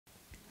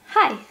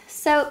Hi,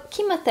 so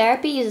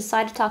chemotherapy uses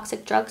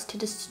cytotoxic drugs to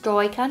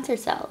destroy cancer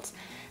cells,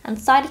 and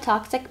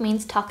cytotoxic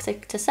means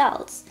toxic to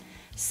cells.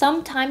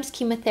 Sometimes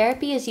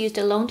chemotherapy is used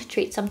alone to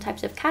treat some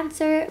types of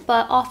cancer,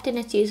 but often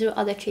it's used with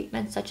other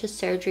treatments such as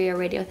surgery or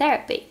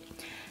radiotherapy.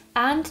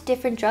 And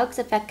different drugs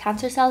affect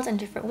cancer cells in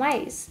different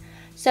ways.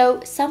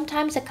 So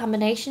sometimes a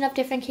combination of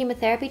different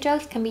chemotherapy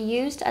drugs can be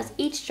used as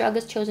each drug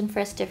is chosen for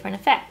its different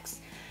effects.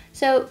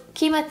 So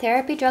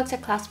chemotherapy drugs are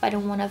classified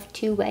in one of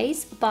two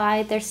ways,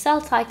 by their cell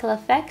cycle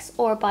effects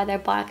or by their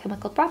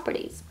biochemical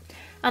properties.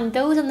 And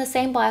those in the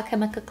same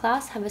biochemical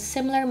class have a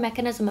similar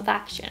mechanism of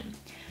action.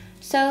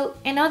 So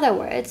in other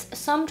words,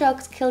 some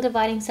drugs kill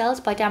dividing cells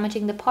by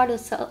damaging the part of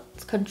the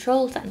cell's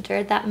control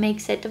center that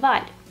makes it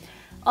divide.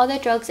 Other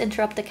drugs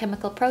interrupt the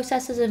chemical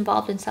processes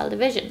involved in cell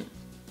division.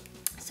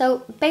 So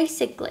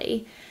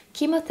basically,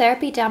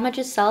 chemotherapy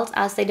damages cells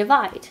as they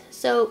divide.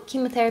 So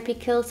chemotherapy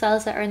kills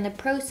cells that are in the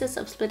process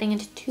of splitting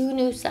into two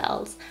new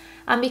cells.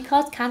 And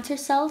because cancer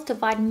cells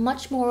divide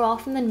much more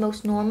often than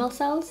most normal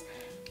cells,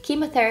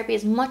 chemotherapy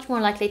is much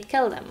more likely to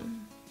kill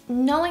them.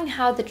 Knowing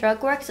how the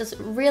drug works is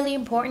really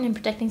important in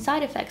predicting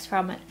side effects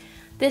from it.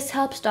 This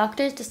helps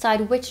doctors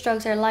decide which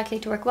drugs are likely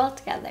to work well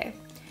together.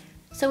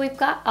 So we've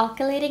got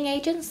alkylating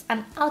agents,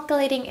 and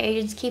alkylating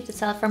agents keep the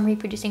cell from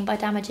reproducing by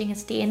damaging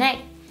its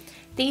DNA.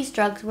 These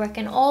drugs work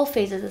in all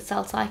phases of the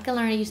cell cycle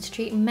and are used to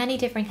treat many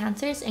different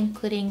cancers,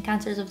 including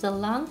cancers of the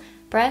lung,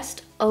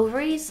 breast,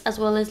 ovaries, as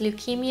well as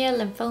leukemia,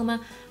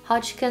 lymphoma,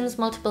 Hodgkin's,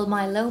 multiple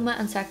myeloma,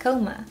 and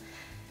sarcoma.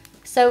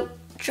 So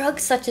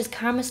drugs such as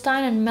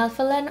carmustine and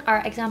melphalan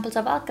are examples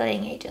of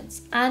alkylating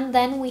agents. And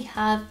then we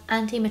have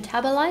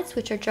antimetabolites,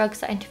 which are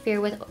drugs that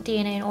interfere with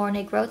DNA and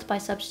RNA growth by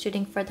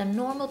substituting for the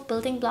normal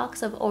building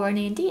blocks of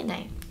RNA and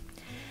DNA.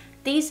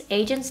 These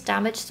agents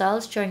damage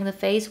cells during the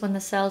phase when the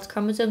cell's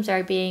chromosomes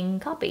are being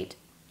copied.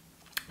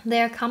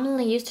 They are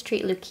commonly used to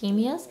treat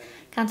leukemias,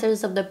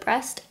 cancers of the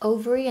breast,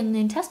 ovary, and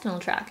the intestinal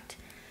tract.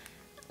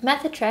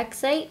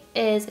 Methotrexate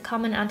is a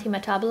common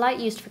antimetabolite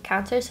used for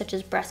cancers such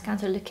as breast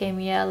cancer,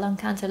 leukemia, lung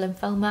cancer,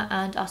 lymphoma,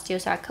 and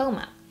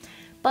osteosarcoma.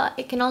 But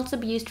it can also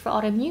be used for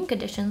autoimmune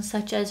conditions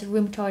such as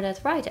rheumatoid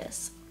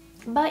arthritis.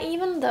 But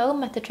even though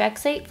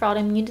methotrexate for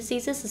autoimmune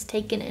diseases is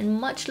taken in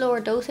much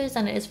lower doses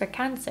than it is for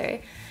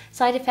cancer,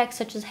 side effects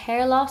such as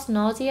hair loss,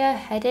 nausea,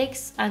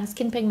 headaches, and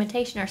skin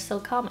pigmentation are still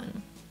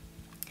common.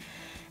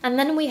 And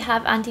then we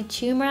have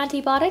anti-tumor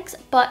antibiotics,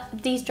 but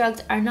these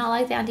drugs are not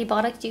like the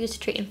antibiotics used to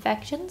treat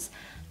infections.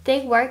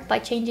 They work by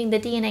changing the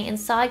DNA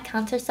inside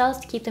cancer cells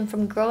to keep them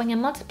from growing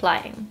and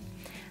multiplying.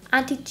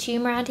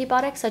 Anti-tumor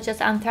antibiotics such as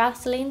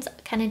anthracylines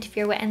can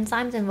interfere with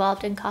enzymes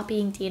involved in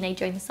copying DNA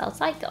during the cell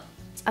cycle.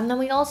 And then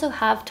we also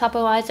have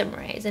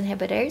topoisomerase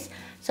inhibitors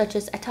such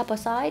as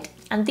etoposide,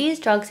 and these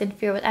drugs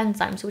interfere with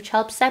enzymes which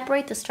help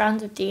separate the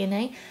strands of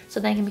DNA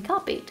so they can be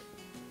copied.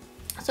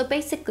 So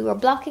basically we're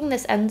blocking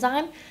this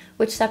enzyme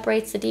which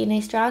separates the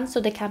DNA strands so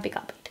they can't be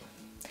copied.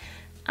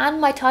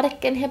 And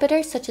mitotic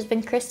inhibitors such as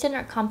vincristine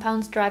are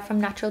compounds derived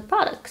from natural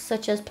products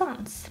such as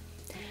plants.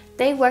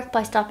 They work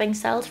by stopping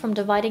cells from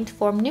dividing to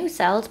form new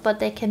cells,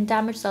 but they can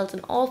damage cells in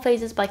all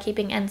phases by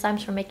keeping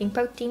enzymes from making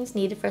proteins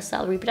needed for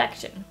cell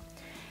reproduction.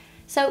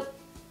 So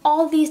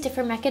all these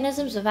different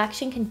mechanisms of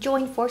action can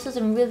join forces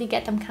and really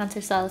get them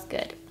cancer cells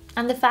good.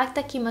 And the fact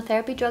that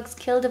chemotherapy drugs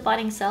kill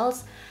dividing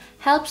cells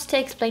helps to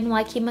explain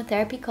why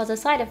chemotherapy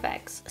causes side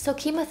effects. So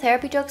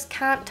chemotherapy drugs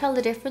can't tell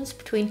the difference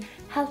between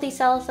healthy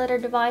cells that are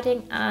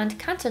dividing and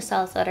cancer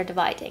cells that are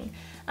dividing.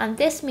 And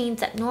this means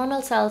that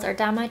normal cells are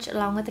damaged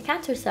along with the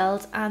cancer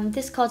cells, and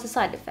this causes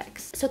side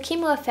effects. So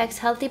chemo affects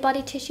healthy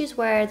body tissues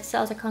where the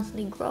cells are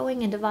constantly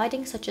growing and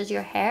dividing, such as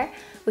your hair,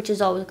 which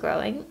is always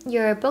growing,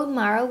 your bone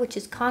marrow, which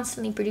is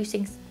constantly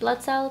producing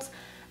blood cells,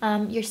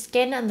 your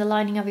skin and the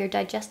lining of your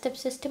digestive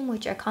system,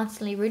 which are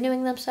constantly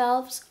renewing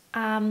themselves.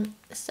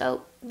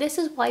 So this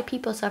is why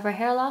people suffer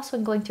hair loss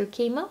when going through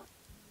chemo,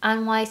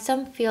 and why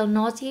some feel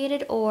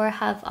nauseated or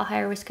have a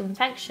higher risk of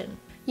infection.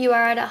 You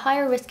are at a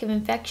higher risk of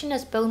infection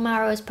as bone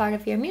marrow is part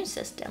of your immune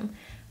system,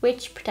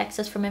 which protects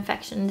us from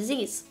infection and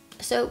disease.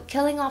 So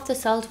killing off the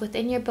cells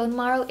within your bone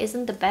marrow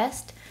isn't the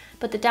best,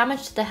 but the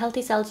damage to the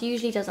healthy cells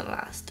usually doesn't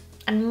last,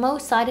 and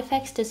most side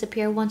effects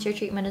disappear once your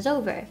treatment is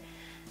over.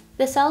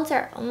 The cells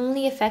are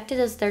only affected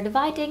as they're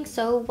dividing,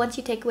 so once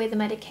you take away the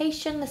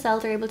medication, the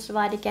cells are able to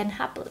divide again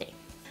happily.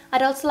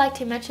 I'd also like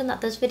to mention that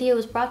this video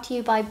was brought to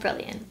you by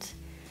Brilliant.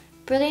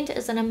 Brilliant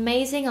is an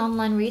amazing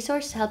online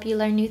resource to help you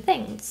learn new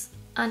things.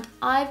 And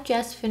I've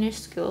just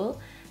finished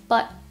school,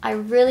 but I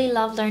really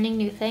love learning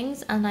new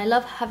things, and I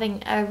love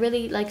having a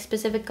really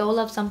specific goal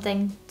of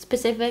something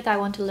specific I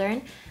want to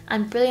learn,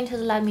 and Brilliant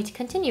has allowed me to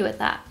continue with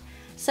that.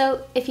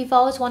 So if you've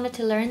always wanted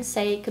to learn,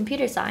 say,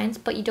 computer science,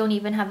 but you don't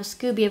even have a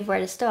Scooby of where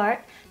to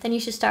start, then you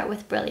should start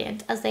with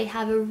Brilliant, as they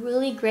have a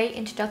really great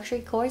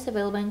introductory course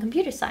available in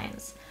computer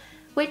science,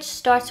 which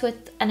starts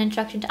with an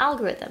introduction to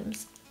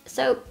algorithms.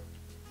 So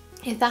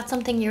if that's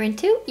something you're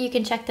into, you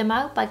can check them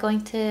out by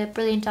going to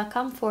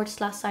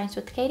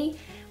brilliant.com/sciencewithkatie,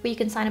 where you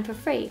can sign up for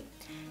free.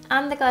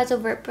 And the guys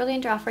over at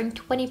Brilliant are offering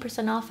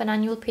 20% off an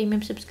annual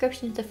premium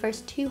subscription to the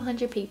first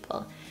 200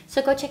 people.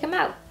 So go check them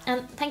out.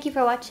 And thank you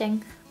for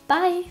watching.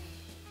 Bye!